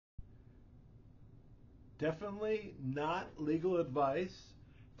Definitely not legal advice.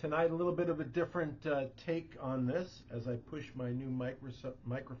 Tonight, a little bit of a different take on this as I push my new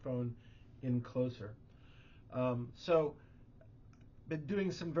microphone in closer. Been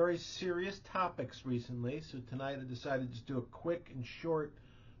doing some very serious topics recently, so tonight I decided to just do a quick and short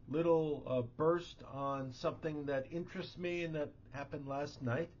little burst on something that interests me and that happened last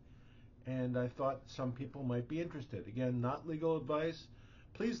night, and I thought some people might be interested. Again, not legal advice.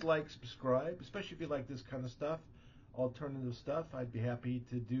 Please like, subscribe, especially if you like this kind of stuff, alternative stuff. I'd be happy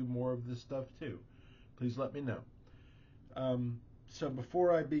to do more of this stuff too. Please let me know. So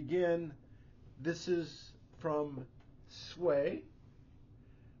before I begin, this is from Sway.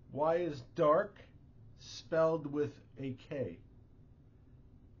 Why is dark spelled with a K?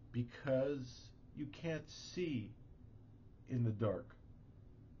 Because you can't see in the dark.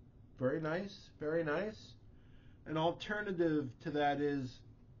 Very nice, very nice. An alternative to that is,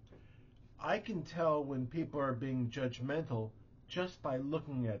 I can tell when people are being judgmental just by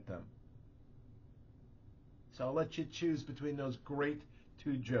looking at them. So I'll let you choose between those great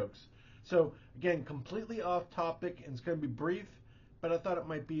two jokes. So again, completely off topic, and it's going to be brief, but I thought it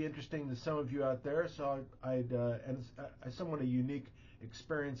might be interesting to some of you out there. So and it's somewhat a unique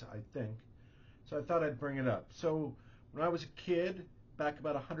experience, I think. So I thought I'd bring it up. So when I was a kid, back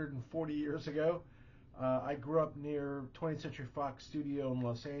about 140 years ago, I grew up near 20th Century Fox Studio in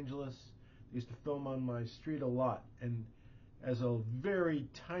Los Angeles. They used to film on my street a lot. And as a very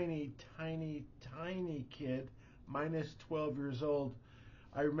tiny kid, minus 12 years old,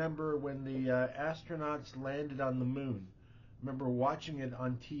 I remember when the astronauts landed on the moon. I remember watching it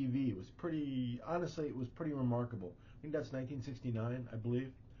on TV. It was honestly, it was pretty remarkable. I think that's 1969, I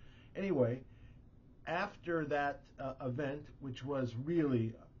believe. Anyway, after that event, which was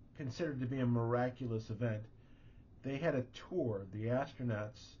really considered to be a miraculous event, they had a tour, the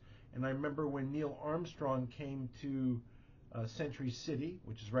astronauts, and I remember when Neil Armstrong came to Century City,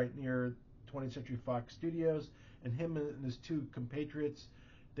 which is right near 20th Century Fox Studios, and him and his two compatriots,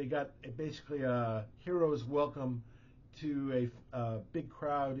 they got basically a hero's welcome to a big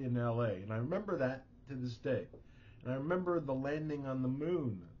crowd in LA, and I remember that to this day. And I remember the landing on the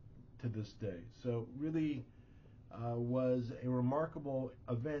moon to this day. So really was a remarkable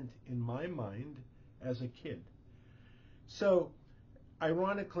event in my mind as a kid. So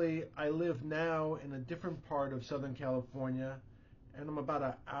ironically, I live now in a different part of Southern California, and I'm about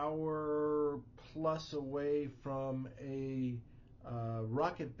an hour plus away from a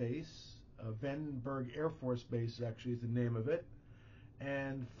rocket base. Vandenberg Air Force Base actually is the name of it.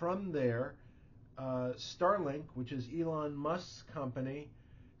 And from there, Starlink, which is Elon Musk's company,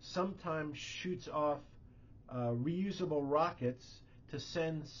 sometimes shoots off reusable rockets to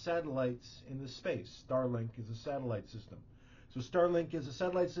send satellites into space. Starlink is a satellite system. So Starlink is a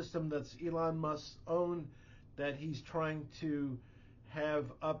satellite system that's Elon Musk's own, that he's trying to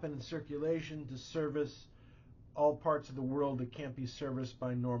have up in circulation to service all parts of the world that can't be serviced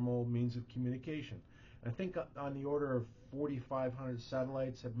by normal means of communication. I think on the order of 4,500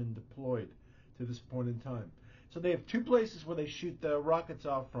 satellites have been deployed to this point in time. So they have two places where they shoot the rockets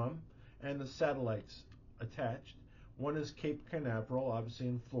off from and the satellites attached. One is Cape Canaveral, obviously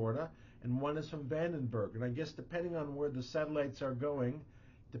in Florida, and one is from Vandenberg. And I guess depending on where the satellites are going,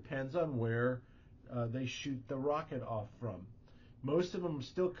 depends on where they shoot the rocket off from. Most of them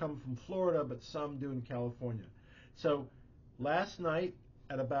still come from Florida, but some do in California. So last night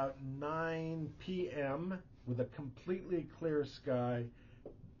at about 9 p.m., with a completely clear sky,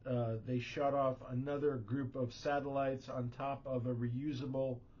 they shot off another group of satellites on top of a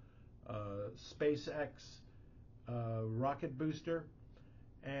reusable SpaceX rocket booster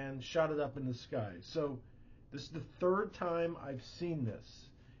and shot it up in the sky. So this is the third time I've seen this.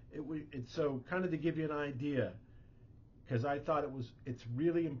 So kind of to give you an idea, because I thought it's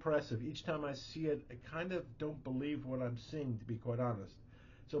really impressive. Each time I see it, I kind of don't believe what I'm seeing, to be quite honest.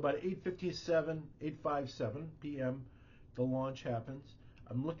 So about 8:57 p.m., the launch happens.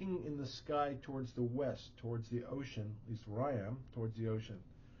 I'm looking in the sky towards the west, towards the ocean, at least where I am, towards the ocean.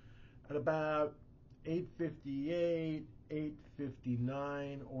 At about 8:58,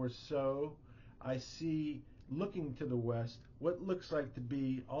 8:59 or so, I see, looking to the west, what looks like to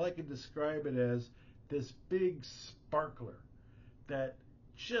be, all I can describe it as, this big sparkler that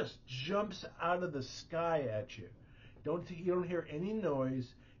just jumps out of the sky at you. You don't hear any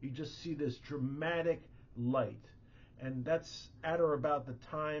noise, you just see this dramatic light. And that's at or about the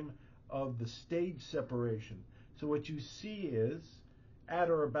time of the stage separation. So what you see is, at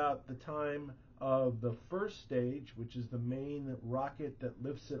or about the time of the first stage, which is the main rocket that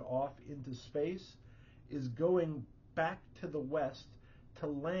lifts it off into space, is going back to the west to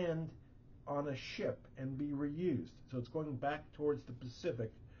land on a ship and be reused. So it's going back towards the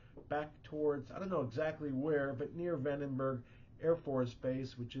Pacific, back towards, I don't know exactly where, but near Vandenberg Air Force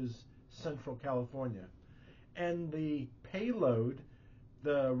Base, which is Central California. And the payload,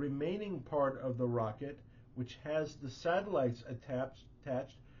 the remaining part of the rocket, which has the satellites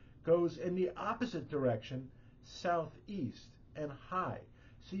attached, goes in the opposite direction, southeast and high.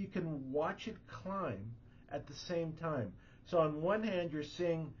 So you can watch it climb at the same time. So on one hand, you're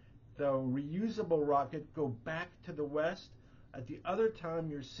seeing the reusable rocket go back to the west. At the other time,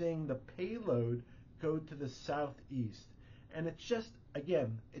 you're seeing the payload go to the southeast. And it's just,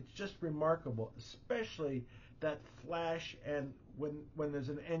 again, it's just remarkable, especially that flash and when there's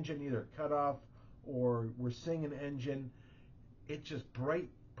an engine either cut off or we're seeing an engine, it just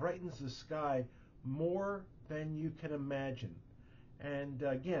brightens the sky more than you can imagine. And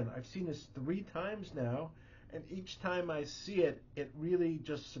again, I've seen this 3 times now, and each time I see it, it really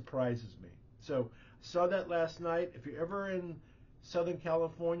just surprises me. So I saw that last night. If you're ever in Southern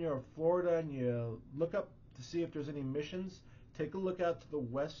California or Florida and you look up to see if there's any missions, take a look out to the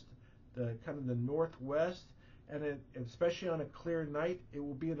west, the kind of the northwest, and especially on a clear night, it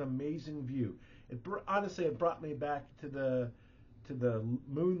will be an amazing view. Honestly, it brought me back to the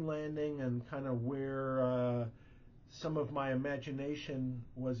moon landing and kind of where some of my imagination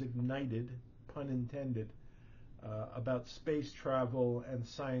was ignited, pun intended, about space travel and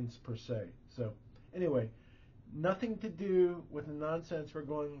science per se. So anyway, nothing to do with the nonsense we're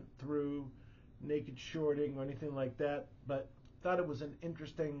going through, naked shorting or anything like that, but thought it was an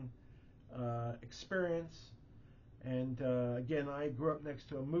interesting experience. And again, I grew up next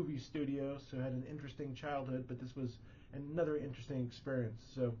to a movie studio, so I had an interesting childhood, but this was another interesting experience.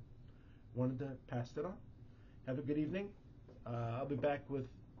 So wanted to pass it on. Have a good evening. I'll be back with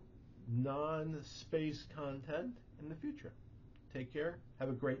non-space content in the future. Take care. Have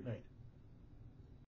a great night.